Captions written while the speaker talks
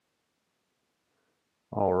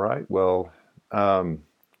All right. Um,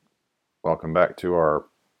 welcome back to our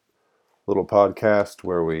little podcast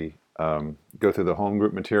where we go through the home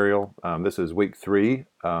group material. This is week three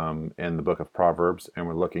in the book of Proverbs, and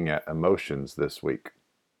we're looking at emotions this week.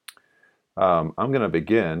 I'm going to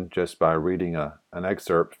begin just by reading an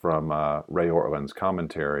excerpt from Ray Ortland's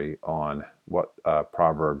commentary on what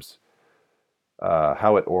Proverbs,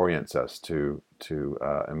 how it orients us to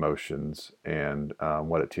emotions and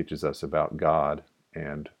what it teaches us about God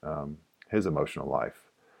and his emotional life.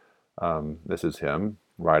 This is him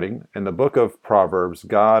writing. In the book of Proverbs,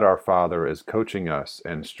 God our Father is coaching us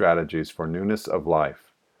in strategies for newness of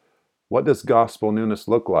life. What does gospel newness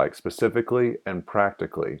look like specifically and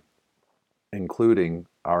practically, including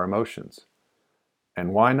our emotions?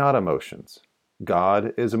 And why not emotions?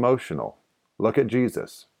 God is emotional. Look at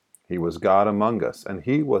Jesus. He was God among us, and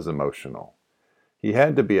he was emotional. He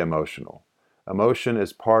had to be emotional. Emotion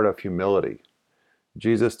is part of humility.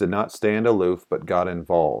 Jesus did not stand aloof, but got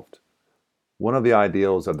involved. One of the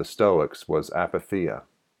ideals of the Stoics was apatheia,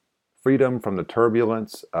 freedom from the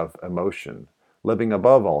turbulence of emotion, living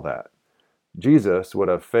above all that. Jesus would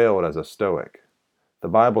have failed as a Stoic. The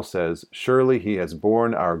Bible says, "Surely he has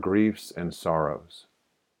borne our griefs and sorrows."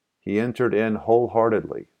 He entered in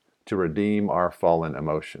wholeheartedly to redeem our fallen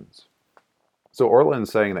emotions. So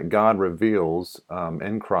Ortland's saying that God reveals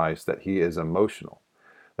in Christ that he is emotional,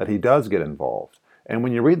 that he does get involved. And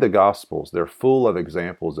when you read the Gospels, they're full of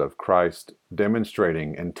examples of Christ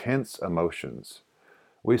demonstrating intense emotions.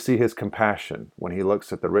 We see his compassion when he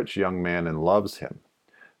looks at the rich young man and loves him.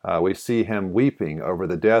 We see him weeping over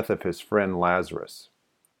the death of his friend Lazarus.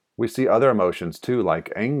 We see other emotions too,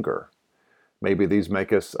 like anger. Maybe these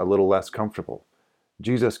make us a little less comfortable.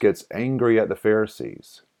 Jesus gets angry at the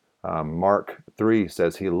Pharisees. Mark 3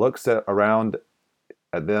 says he looks around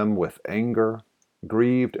at them with anger,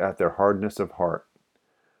 grieved at their hardness of heart.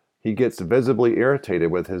 He gets visibly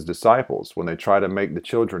irritated with his disciples when they try to make the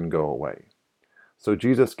children go away. So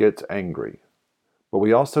Jesus gets angry. But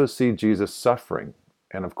we also see Jesus suffering.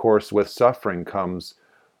 And of course, with suffering comes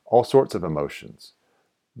all sorts of emotions.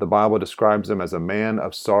 The Bible describes him as a man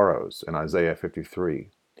of sorrows in Isaiah 53.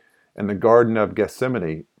 In the Garden of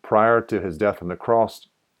Gethsemane, prior to his death on the cross,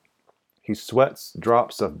 he sweats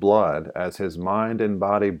drops of blood as his mind and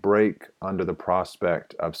body break under the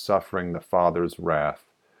prospect of suffering the Father's wrath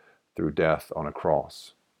through death on a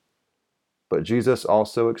cross. But Jesus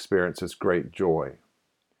also experiences great joy.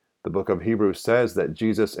 The book of Hebrews says that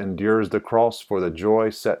Jesus endures the cross for the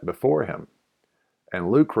joy set before him, and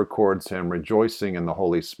Luke records him rejoicing in the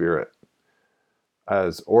Holy Spirit.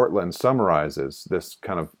 As Ortland summarizes this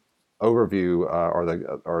kind of overview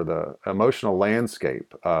or the emotional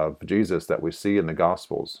landscape of Jesus that we see in the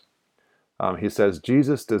Gospels, he says,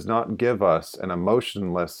 Jesus does not give us an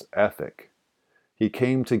emotionless ethic. He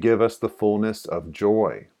came to give us the fullness of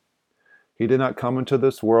joy. He did not come into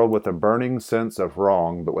this world with a burning sense of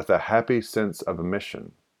wrong, but with a happy sense of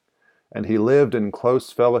mission. And he lived in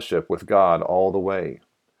close fellowship with God all the way.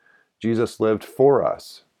 Jesus lived for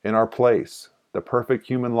us, in our place, the perfect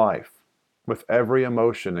human life, with every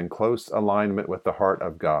emotion in close alignment with the heart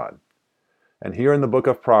of God. And here in the book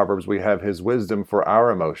of Proverbs, we have his wisdom for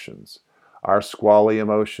our emotions, our squally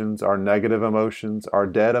emotions, our negative emotions, our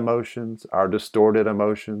dead emotions, our distorted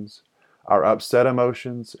emotions, our upset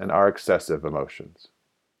emotions, and our excessive emotions.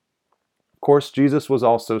 Of course, Jesus was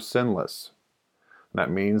also sinless. That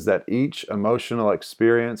means that each emotional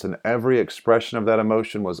experience and every expression of that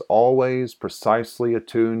emotion was always precisely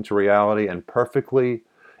attuned to reality and perfectly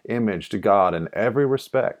imaged to God in every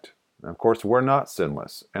respect. And of course, we're not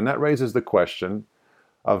sinless. And that raises the question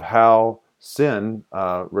of how sin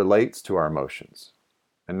relates to our emotions.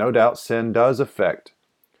 And no doubt sin does affect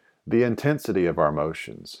the intensity of our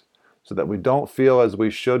emotions so that we don't feel as we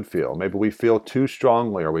should feel. Maybe we feel too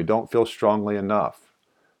strongly or we don't feel strongly enough.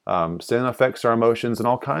 Sin affects our emotions in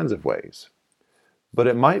all kinds of ways. But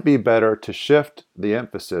it might be better to shift the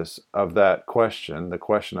emphasis of that question, the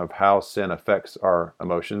question of how sin affects our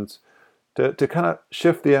emotions, to kind of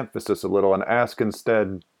shift the emphasis a little and ask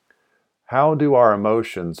instead, how do our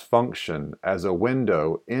emotions function as a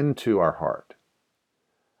window into our heart?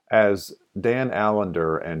 As Dan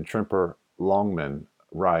Allender and Tremper Longman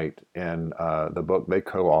write in the book they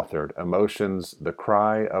co-authored, Emotions, the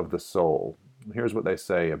Cry of the Soul. Here's what they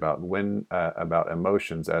say about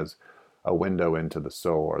emotions as a window into the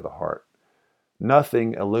soul or the heart.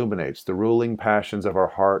 Nothing illuminates the ruling passions of our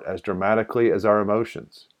heart as dramatically as our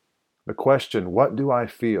emotions. The question, what do I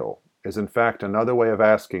feel, is in fact another way of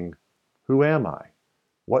asking, who am I?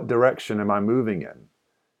 What direction am I moving in?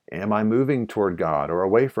 Am I moving toward God or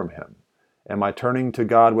away from him? Am I turning to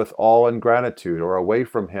God with awe and gratitude, or away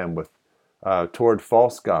from Him with toward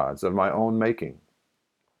false gods of my own making?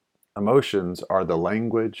 Emotions are the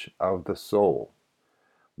language of the soul.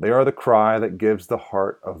 They are the cry that gives the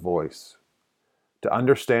heart a voice. To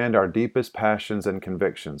understand our deepest passions and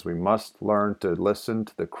convictions, we must learn to listen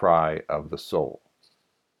to the cry of the soul.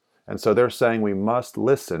 And so they're saying we must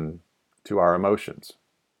listen to our emotions.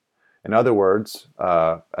 In other words,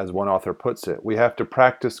 as one author puts it, we have to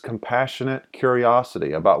practice compassionate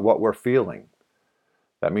curiosity about what we're feeling.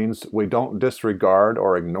 That means we don't disregard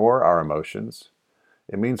or ignore our emotions.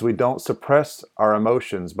 It means we don't suppress our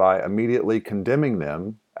emotions by immediately condemning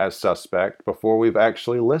them as suspect before we've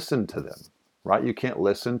actually listened to them, right? You can't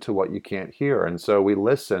listen to what you can't hear. And so we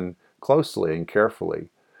listen closely and carefully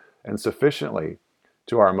and sufficiently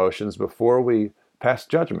to our emotions before we pass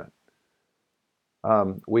judgment.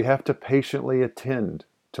 We have to patiently attend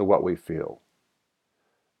to what we feel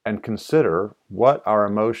and consider what our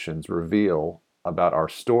emotions reveal about our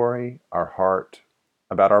story, our heart,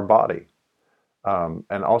 about our body,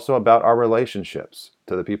 and also about our relationships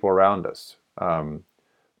to the people around us,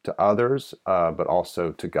 to others, but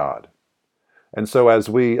also to God. And so as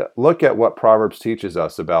we look at what Proverbs teaches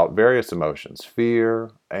us about various emotions,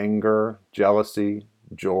 fear, anger, jealousy,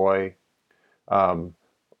 joy,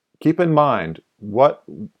 keep in mind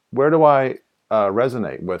where do I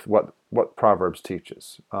resonate with what Proverbs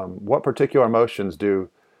teaches? What particular emotions do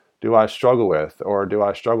I struggle with, or do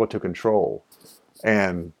I struggle to control?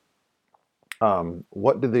 And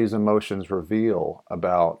what do these emotions reveal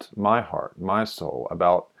about my heart, my soul,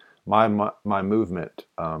 about my movement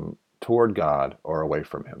toward God or away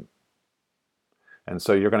from Him? And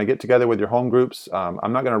so you're going to get together with your home groups.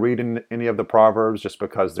 I'm not going to read in any of the Proverbs just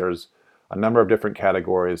because there's a number of different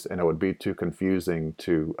categories, and it would be too confusing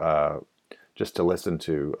to just to listen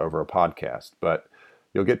to over a podcast. But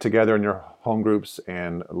you'll get together in your home groups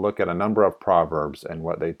and look at a number of Proverbs and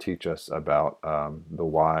what they teach us about the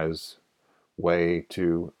wise way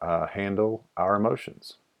to handle our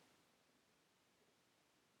emotions.